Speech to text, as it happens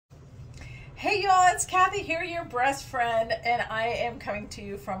Hey y'all, it's Kathy here, your breast friend, and I am coming to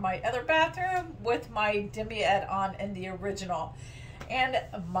you from my other bathroom with my demiette on in the original and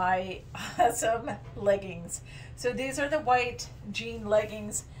my awesome leggings. So these are the white jean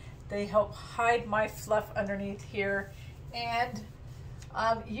leggings. They help hide my fluff underneath here, and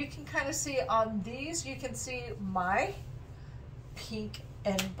you can kind of see on these, you can see my pink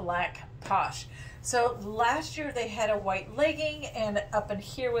and black posh. So last year they had a white legging, and up in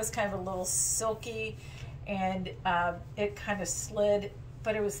here was kind of a little silky, and it kind of slid,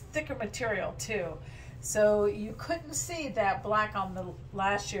 but it was thicker material too. So you couldn't see that black on the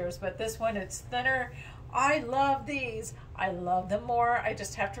last year's, but this one, it's thinner. I love these. I love them more. I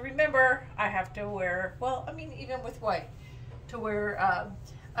just have to remember I have to wear, well, I mean, even with white, to wear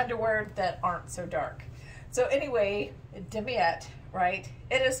underwear that aren't so dark. So anyway, demiette, right?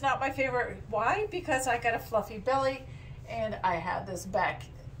 It is not my favorite. Why? Because I got a fluffy belly and I have this back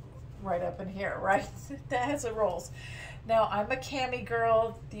right up in here, right? That has the rolls. Now I'm a Cami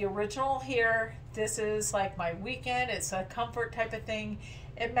girl, the original here. This is like my weekend. It's a comfort type of thing.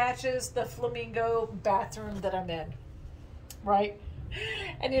 It matches the flamingo bathroom that I'm in, right?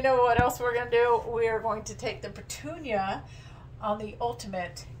 And you know what else we're gonna do? We are going to take the petunia on the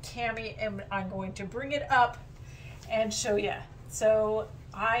ultimate Cami, and I'm going to bring it up and show you. So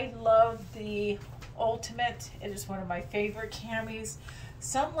I love the ultimate. It is one of my favorite camis.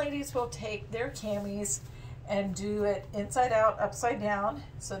 Some ladies will take their camis and do it inside out, upside down,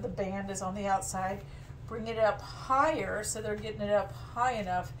 so the band is on the outside, bring it up higher so they're getting it up high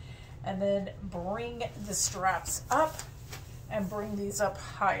enough, and then bring the straps up and bring these up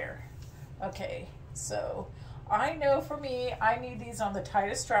higher. Okay, so I know for me, I need these on the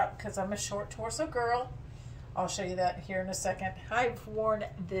tightest strap because I'm a short torso girl. I'll show you that here in a second. I've worn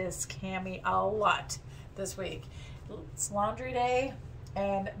this cami a lot this week. It's laundry day,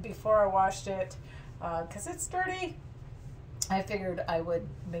 and before I washed it, because it's dirty, I figured I would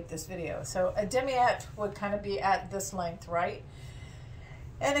make this video. So a demiette would kind of be at this length, right?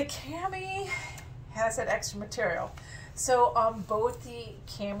 And a cami has that extra material. So on both the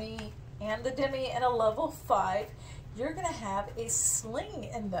cami and the demi and a level 5, you're gonna have a sling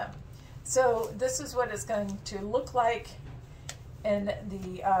in them. So this is what it's going to look like in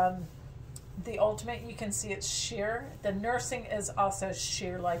the ultimate. You can see it's sheer. The nursing is also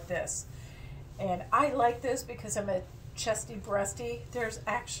sheer like this. And I like this because I'm a chesty breasty. There's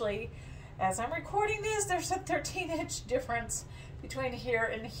actually, as I'm recording this, there's a 13-inch difference between here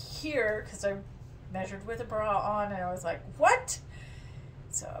and here because I measured with a bra on and I was like, what?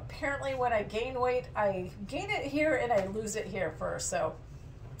 So apparently when I gain weight, I gain it here and I lose it here first. So,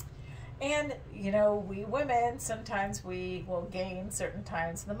 and you know, we women, sometimes we will gain certain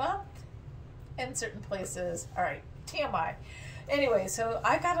times in the month in certain places. All right, TMI. Anyway, so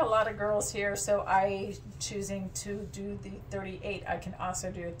I got a lot of girls here, so I choosing to do the 38. I can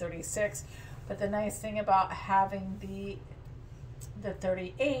also do a 36. But the nice thing about having the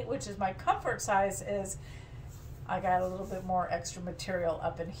 38, which is my comfort size, is I got a little bit more extra material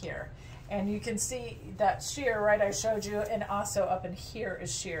up in here. And you can see that sheer, right, I showed you, and also up in here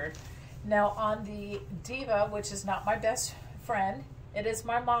is sheared. Now on the Diva, which is not my best friend, it is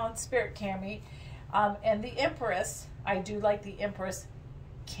my mom's spirit cami, and the Empress, I do like the Empress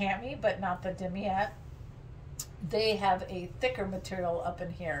cami, but not the demiette. They have a thicker material up in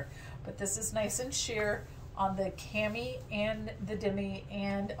here, but this is nice and sheer on the cami and the demi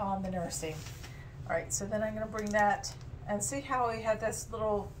and on the nursing. All right, so then I'm gonna bring that and see how we had this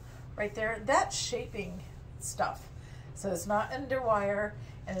little right there, that's shaping stuff. So it's not under wire,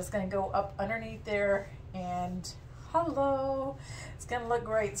 and it's gonna go up underneath there, and hello, it's gonna look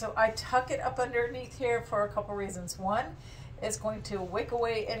great. So I tuck it up underneath here for a couple reasons. One, it's going to wick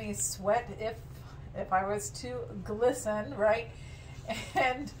away any sweat if I was to glisten, right?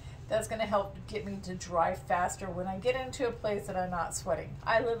 And that's gonna help get me to dry faster when I get into a place that I'm not sweating.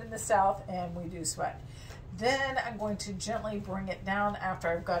 I live in the South and we do sweat. Then I'm going to gently bring it down after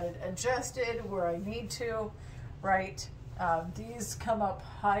I've got it adjusted where I need to, right? These come up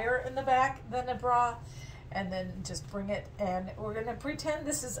higher in the back than the bra, and then just bring it, and we're gonna pretend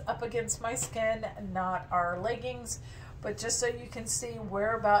this is up against my skin, not our leggings, but just so you can see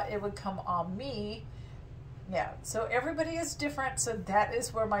where about it would come on me. Yeah, so everybody is different, so that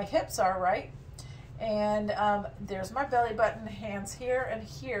is where my hips are, right? And there's my belly button, hands here and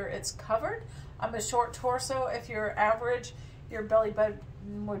here, it's covered. I'm a short torso. If you're average, your belly button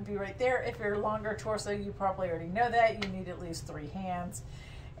would be right there. If you're longer torso, you probably already know that. You need at least 3 hands.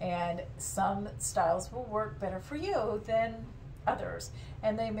 And some styles will work better for you than others.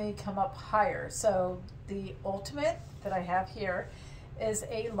 And they may come up higher. So the ultimate that I have here is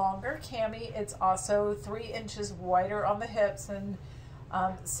a longer cami. It's also 3 inches wider on the hips than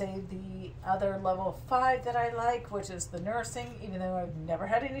say the other level 5 that I like, which is the nursing. Even though I've never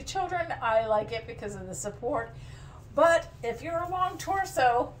had any children, I like it because of the support. But if you're a long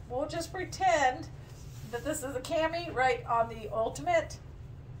torso, we'll just pretend that this is a cami right on the ultimate.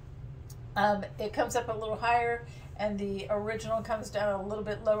 It comes up a little higher, and the original comes down a little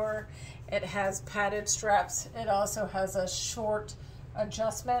bit lower. It has padded straps. It also has a short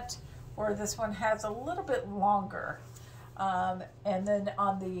adjustment, where this one has a little bit longer. And then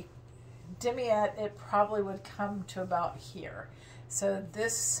on the demiette, it probably would come to about here. So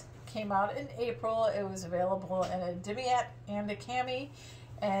this came out in April. It was available in a demiette and a cami.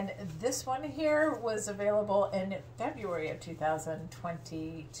 And this one here was available in February of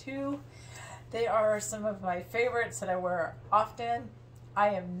 2022. They are some of my favorites that I wear often. I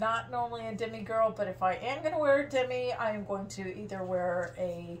am not normally a demi girl, but if I am going to wear a demi, I am going to either wear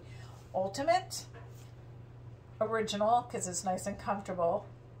a ultimate original because it's nice and comfortable,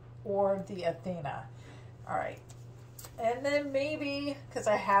 or the Athena. All right, and then maybe because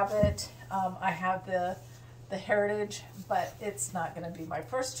I have it, I have the Heritage, but it's not going to be my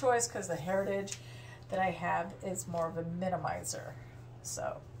first choice because the Heritage that I have is more of a minimizer.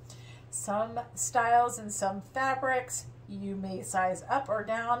 So some styles and some fabrics you may size up or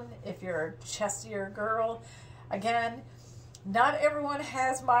down if you're a chestier girl. Again, not everyone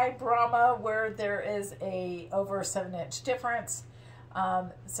has my Brahma where there is a over 7-inch difference.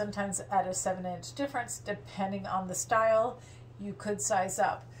 Sometimes at a 7-inch difference, depending on the style, you could size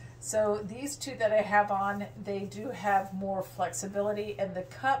up. So these two that I have on, they do have more flexibility in the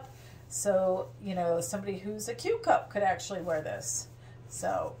cup. So, you know, somebody who's a Q cup could actually wear this.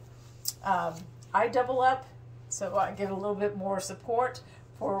 So I double up, so I get a little bit more support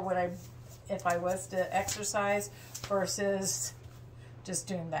for when if I was to exercise versus just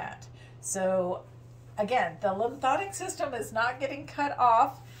doing that. So again, the lymphatic system is not getting cut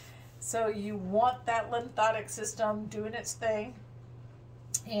off. So you want that lymphatic system doing its thing.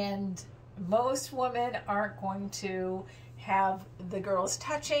 And most women aren't going to have the girls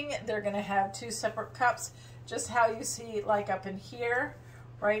touching. They're going to have 2 separate cups, just how you see like up in here,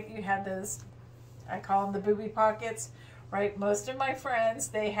 right? You have those, I call them the booby pockets, right? Most of my friends,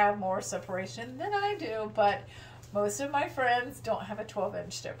 they have more separation than I do, but most of my friends don't have a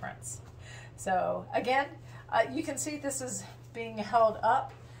 12-inch difference. So again, you can see this is being held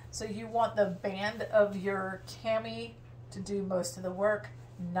up. So you want the band of your cami to do most of the work,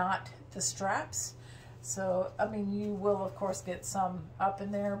 not the straps. So, I mean, you will of course get some up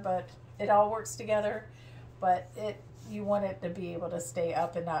in there, but it all works together. But you want it to be able to stay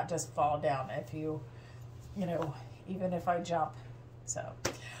up and not just fall down if you know, even if I jump. So,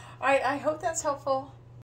 all right, I hope that's helpful.